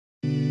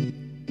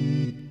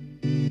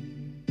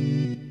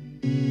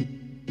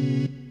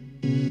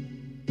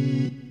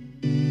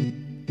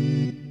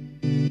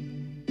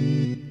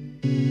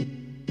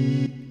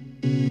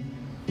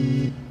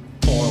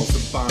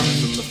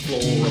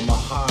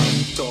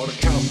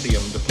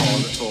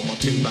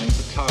2 banks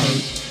of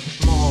toes.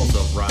 Miles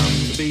I've run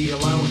to be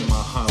alone in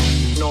my home.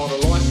 Not a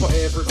life for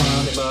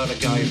everybody, but I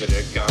gave it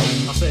a go.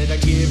 I said I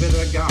give it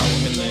a go,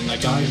 and then I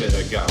gave it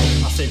a go.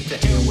 I said to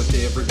hell with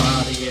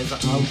everybody as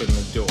I opened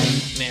the door.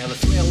 Now the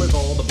smell of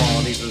all the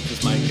bodies is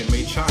just making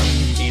me choke.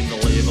 In the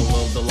level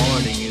of the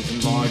lighting is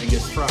inviting a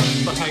stroke.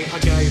 But hey, I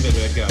gave it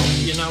a go,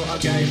 you know I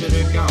gave it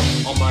a go.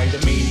 I made a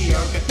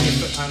mediocre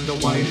effort and I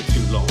waited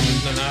too long.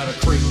 Now now to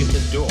creak at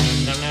the door,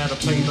 now to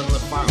peep on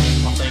the phone.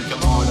 I think I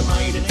might have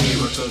made an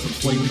error cause I'm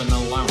sleeping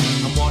alone.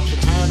 I'm watching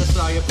how to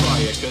say a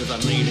prayer cause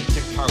I need it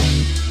to cope.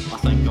 I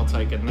think I'll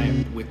take a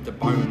nap with the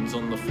bones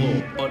on the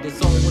floor. But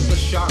it's on with the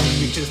show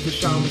because the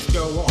show must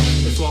go on.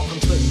 That's why I'm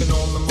clipping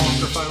on the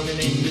microphone and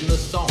ending the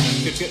song.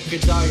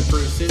 Good day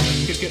Bruceses,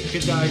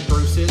 good day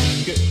Bruceses,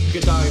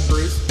 good day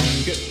Bruce,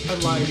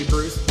 good lady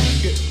Bruce,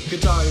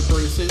 good day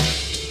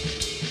Bruceses.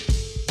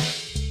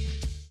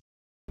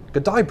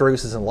 Good day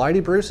Bruceses and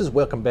Lady Bruceses,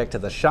 welcome back to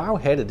the show,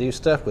 How to Do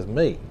Stuff with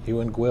me,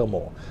 Ewan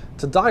Gwilmore.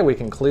 Today we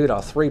conclude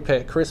our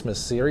 3-part Christmas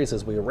series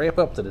as we wrap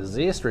up the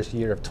disastrous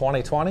year of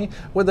 2020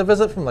 with a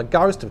visit from the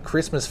ghost of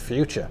Christmas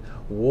future.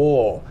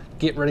 Whoa,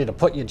 get ready to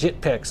put your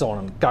jetpacks on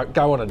and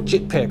go on a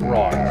jetpack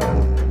ride.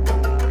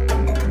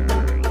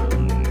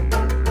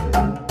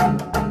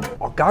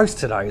 Our ghost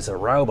today is a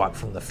robot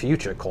from the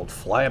future called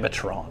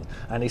Flarbitron,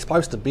 and he's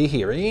supposed to be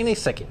here any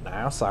second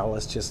now, so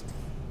let's just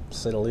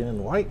settle in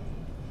and wait.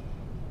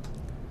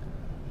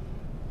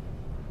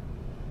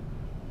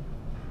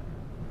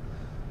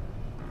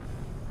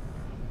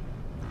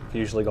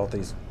 Usually got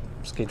these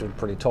scheduled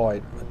pretty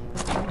tight.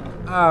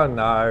 Oh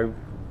no.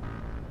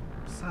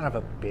 Son of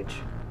a bitch.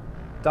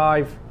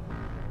 Dave,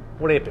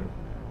 what happened?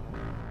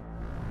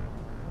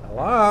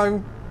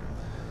 Hello?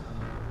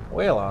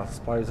 Well, I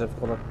suppose I've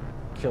got to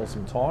kill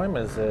some time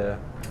as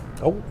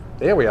oh,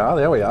 there we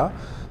are.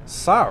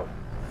 So.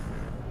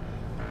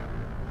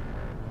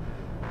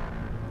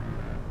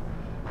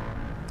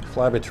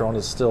 Flarbitron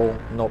is still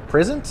not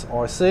present,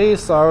 I see,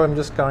 so I'm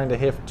just going to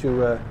have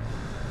to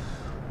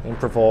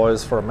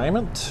improvise for a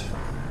moment.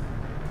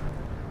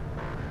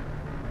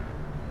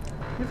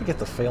 You ever get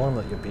the feeling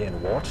that you're being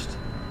watched?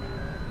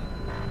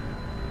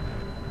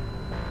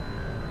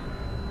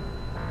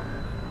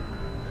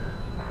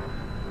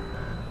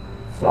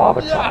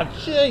 Flarbitron. Yeah,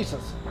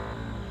 Jesus!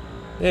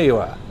 There you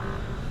are.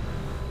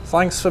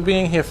 Thanks for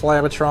being here,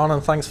 Flarbitron,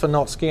 and thanks for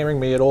not scaring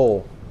me at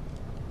all.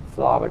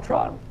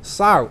 Flarbitron.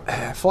 So,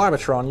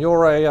 Flarbitron,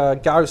 you're a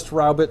ghost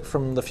robot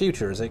from the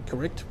future, is that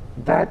correct?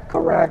 That's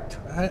correct.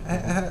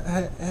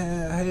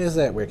 How is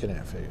that working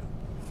out for you?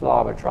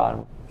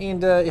 Flarbitron.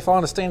 And if I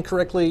understand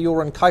correctly,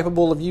 you're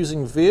incapable of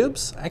using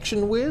verbs,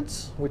 action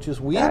words, which is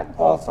weird. That's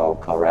also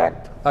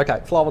correct. Okay,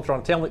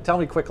 Flarbitron, tell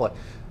me quickly,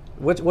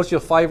 what's your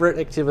favourite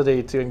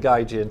activity to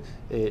engage in?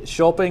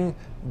 Shopping,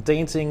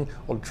 dancing,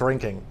 or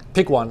drinking?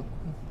 Pick one.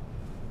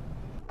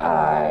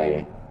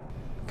 Come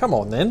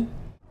on then.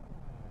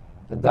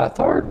 The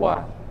third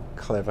one.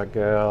 Clever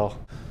girl.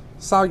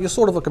 So you're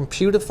sort of a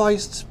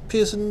computer-faced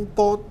person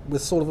bot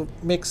with sort of a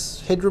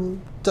max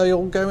headroom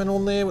deal going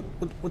on there?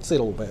 What's that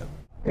all about?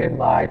 In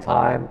my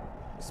time,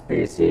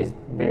 species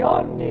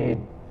beyond need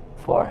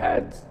for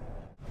heads.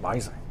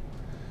 Amazing.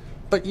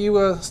 But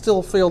you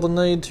still feel the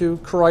need to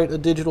create a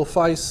digital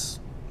face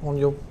on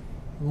your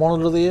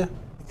monitor there?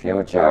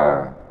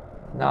 Future,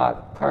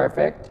 not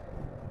perfect.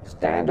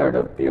 Standard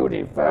of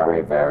beauty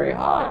very, very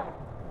high.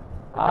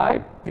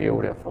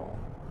 Beautiful.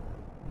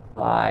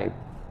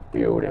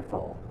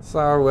 Beautiful.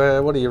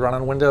 So, what are you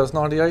running, Windows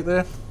 98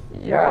 there?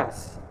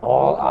 Yes,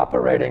 all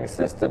operating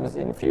systems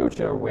in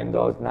future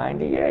Windows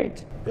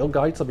 98. Bill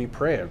Gates will be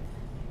proud.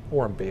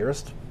 Or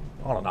embarrassed.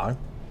 I don't know.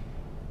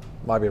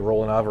 Maybe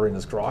rolling over in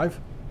his grave,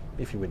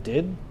 if he were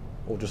dead,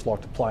 or just like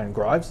to play in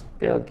graves.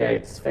 Bill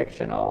Gates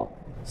fictional.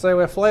 So,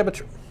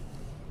 Flarbitron?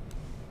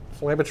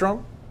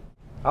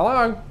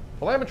 Hello?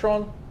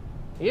 Flarbitron?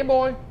 Here,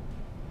 boy?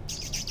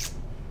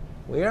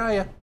 Where are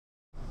you?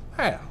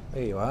 Ah,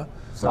 there you are.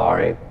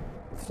 Sorry,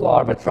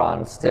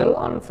 Flarbitron still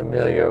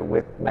unfamiliar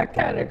with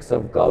mechanics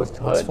of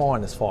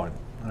ghosthood. It's fine.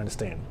 I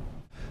understand.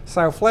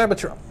 So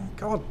Flarbitron,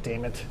 god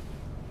damn it.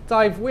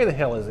 Dave, where the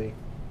hell is he?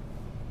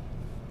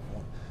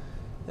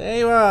 There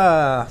you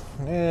are.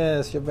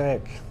 Yes, you're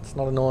back. It's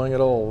not annoying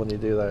at all when you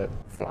do that.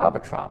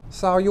 Flarbitron.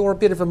 So you're a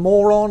bit of a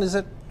moron, is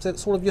that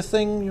sort of your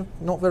thing? You're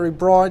not very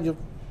bright, you're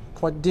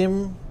quite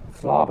dim?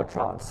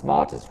 Flarbitron,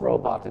 smartest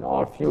robot in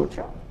all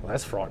future. Well,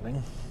 that's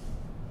frightening.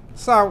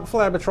 So,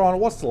 Flarbitron,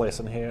 what's the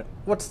lesson here?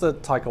 What's the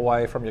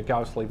takeaway from your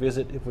ghostly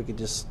visit? If we could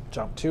just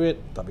jump to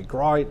it, that'd be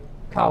great.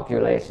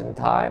 Calculation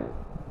time.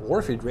 Or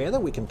if you'd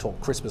rather, we can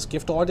talk Christmas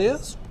gift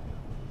ideas.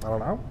 I don't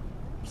know.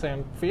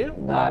 Sound fair?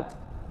 Not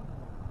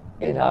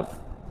enough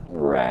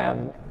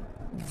RAM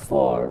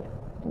for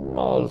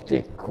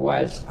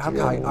multi-questions.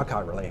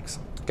 Okay, relax.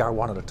 Go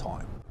one at a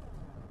time.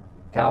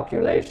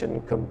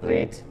 Calculation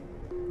complete.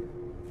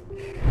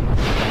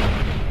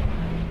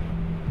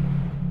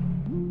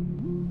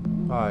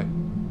 Hi.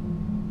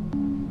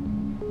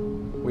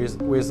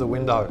 Where's the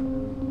window?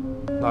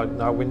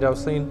 No window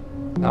scene?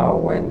 No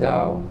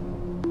window.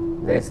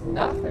 There's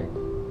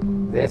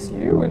nothing. This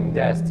Ewan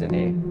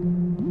destiny.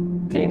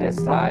 Penis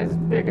size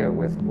bigger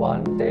with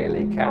one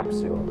daily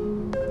capsule.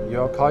 You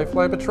okay,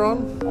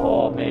 Flarbitron?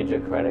 All major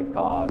credit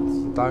cards.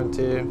 Don't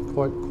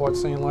quite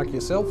seem like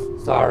yourself.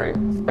 Sorry,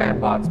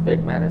 Spambot's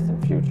big menace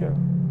in future.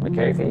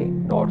 McAfee,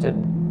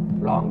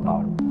 Norton, long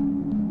gone.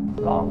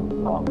 Long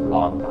gone.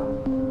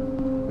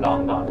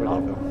 Long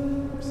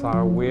gone.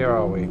 So where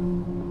are we?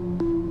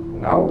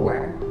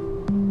 Nowhere.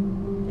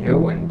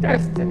 Ewan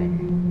destiny.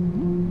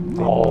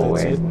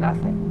 Always it?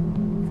 nothing.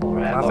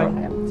 Forever Nothing?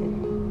 empty.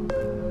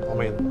 I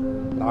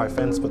mean, no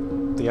offense, but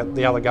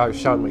the other guy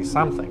showed me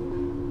something.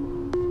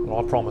 And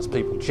I promised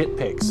people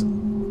jetpacks.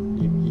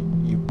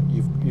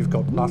 You've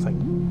got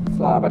nothing.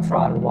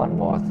 Flarbitron, one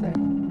more thing.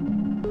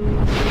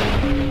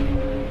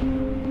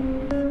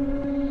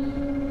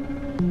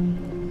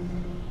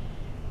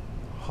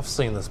 I've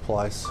seen this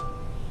place.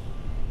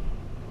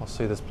 I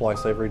see this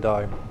place every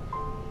day.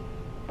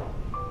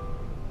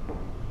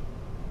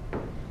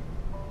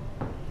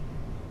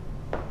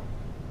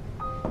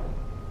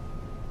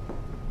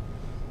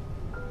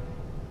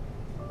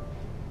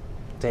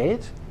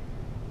 Dad?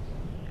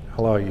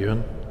 Hello,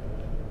 Ewan.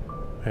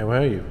 How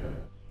are you?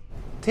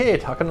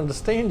 Dad, I can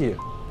understand you.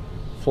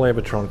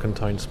 Flarbitron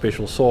contains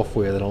special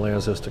software that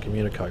allows us to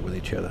communicate with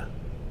each other.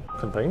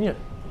 Convenient.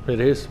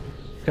 It is.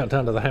 Got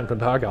down to the Hampton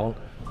Dargalon.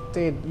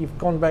 Dad, you've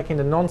gone back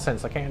into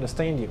nonsense. I can't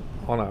understand you.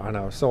 I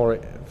know. Sorry.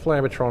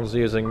 Flarbitron's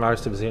using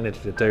most of his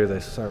energy to do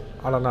this, so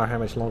I don't know how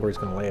much longer he's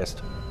going to last.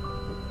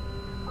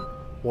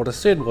 What I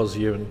said was,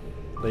 Ewan,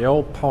 the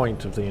whole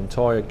point of the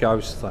entire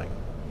ghost thing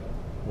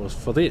was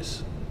for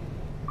this.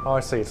 I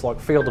see, it's like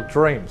Field of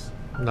Dreams.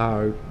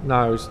 No,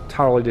 it's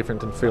totally different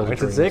than Field of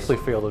Dreams. It's exactly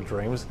Field of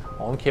Dreams.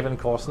 I'm Kevin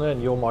Costner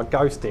and you're my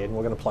ghost dad and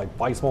we're going to play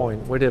baseball.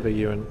 Fine, whatever,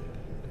 Ewan.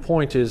 The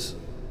point is,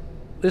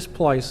 this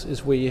place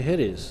is where your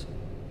head is.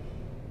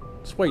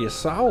 It's where your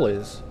soul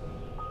is.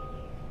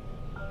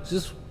 Is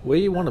this where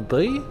you want to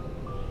be?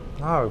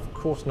 No, of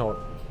course not.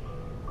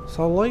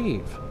 So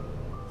leave.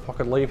 If I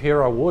could leave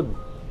here, I would.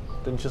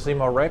 Didn't you see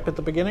my rap at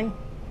the beginning?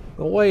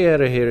 The way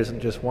out of here isn't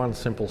just one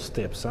simple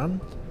step,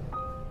 son.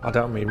 I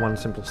don't mean one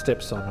simple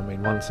step, son. I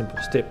mean one simple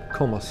step,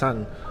 comma,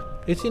 son.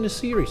 It's in a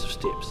series of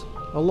steps,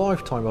 a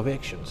lifetime of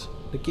actions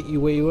that get you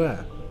where you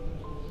are.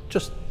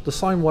 Just the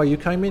same way you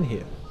came in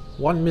here,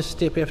 one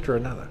misstep after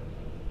another.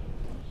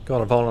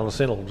 Got a vote on the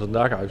syllables and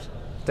duckos.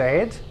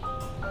 Dad?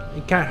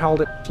 You can't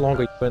hold it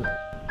longer, but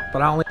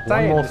only Dad,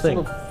 one more thing.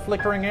 Sort of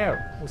flickering out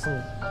with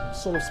some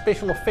sort of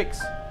special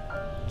effects.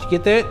 Did you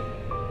get that?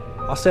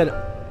 I said it.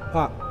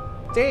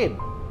 Dad.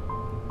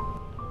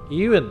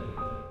 Ewan.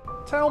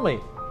 Tell me.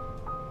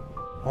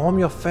 I'm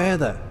your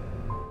father.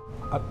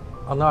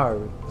 I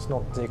know, it's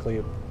not exactly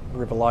a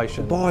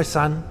revelation. Goodbye,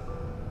 son.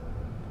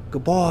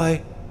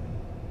 Goodbye.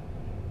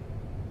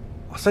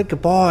 I said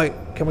goodbye.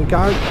 Can we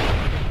go?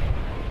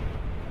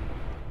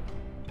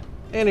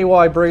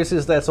 Anyway,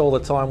 Bruceses, that's all the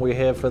time we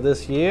have for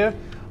this year.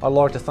 I'd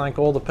like to thank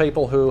all the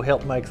people who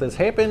helped make this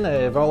happen.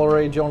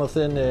 Valerie,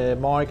 Jonathan,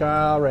 Mike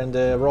R, and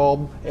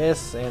Rob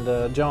S,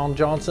 and John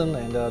Johnson,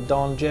 and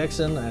Don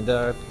Jackson,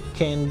 and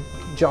Ken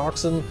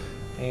Jackson,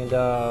 and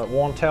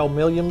Wantel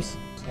Williams.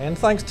 And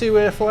thanks to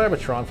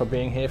Flarbitron for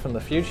being here from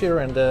the future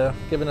and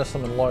giving us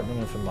some enlightening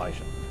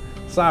information.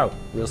 So,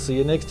 we'll see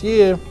you next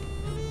year.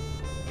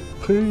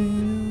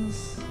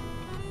 Peace.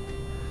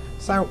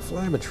 So,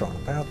 Flarbitron,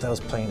 about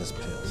those penis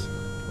pills.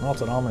 Not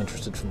that I'm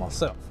interested for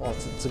myself.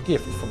 It's a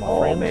gift from my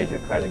friend. All major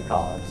credit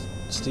cards.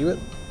 Stuart.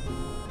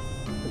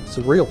 It's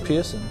a real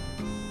piercing.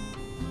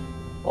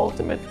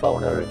 Ultimate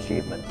boner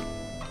achievement.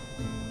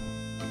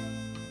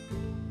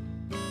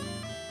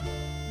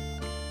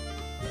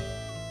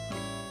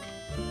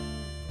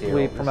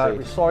 We promote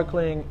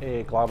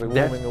recycling, global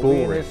warming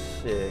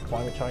awareness,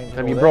 climate change.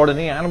 Have you brought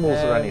any animals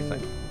or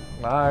anything?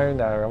 No,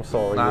 I'm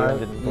sorry. No, you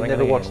didn't bring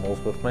never any watched animals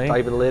with me.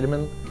 David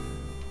Letterman.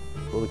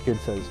 Well, the kid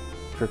says,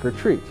 trick or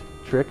treat,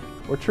 trick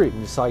or treat.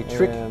 And you say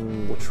trick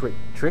or treat.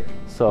 Trick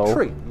So, or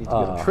treat. You get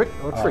a trick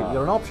or a treat. You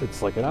got an option.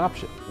 It's like an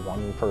option.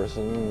 One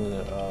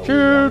person.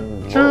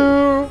 Choo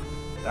choo.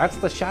 That's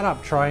the shut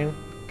up train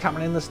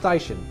coming in the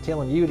station,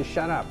 telling you to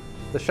shut up.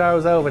 The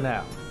show's over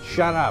now.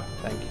 Shut up.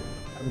 Thank you.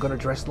 I'm gonna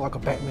dress like a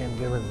Batman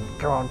villain,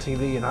 go on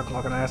TV and act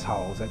like an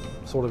asshole. Is that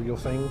sort of your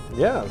thing?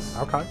 Yes.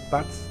 Okay,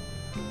 butts.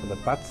 Are the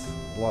butts?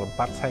 A lot of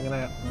butts hanging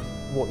out?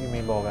 What do you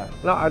mean by that?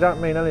 No, I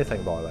don't mean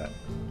anything by that.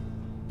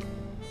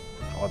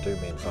 I do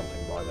mean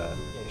something by that.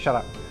 Yeah, shut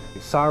up.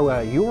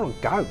 So, you're a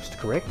ghost,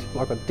 correct?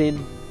 Like a dead,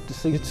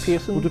 deceased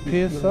person? Would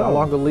appear so. No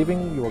longer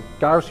living? You're a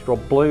ghost, you're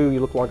blue, you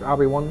look like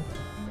Obi-Wan.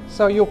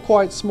 So you're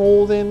quite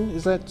small then?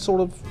 Is that sort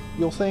of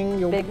your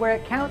thing? Big where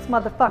it counts,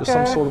 motherfucker.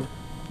 You're some sort of,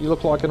 you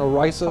look like an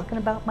eraser. Talking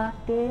about my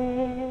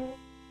dick.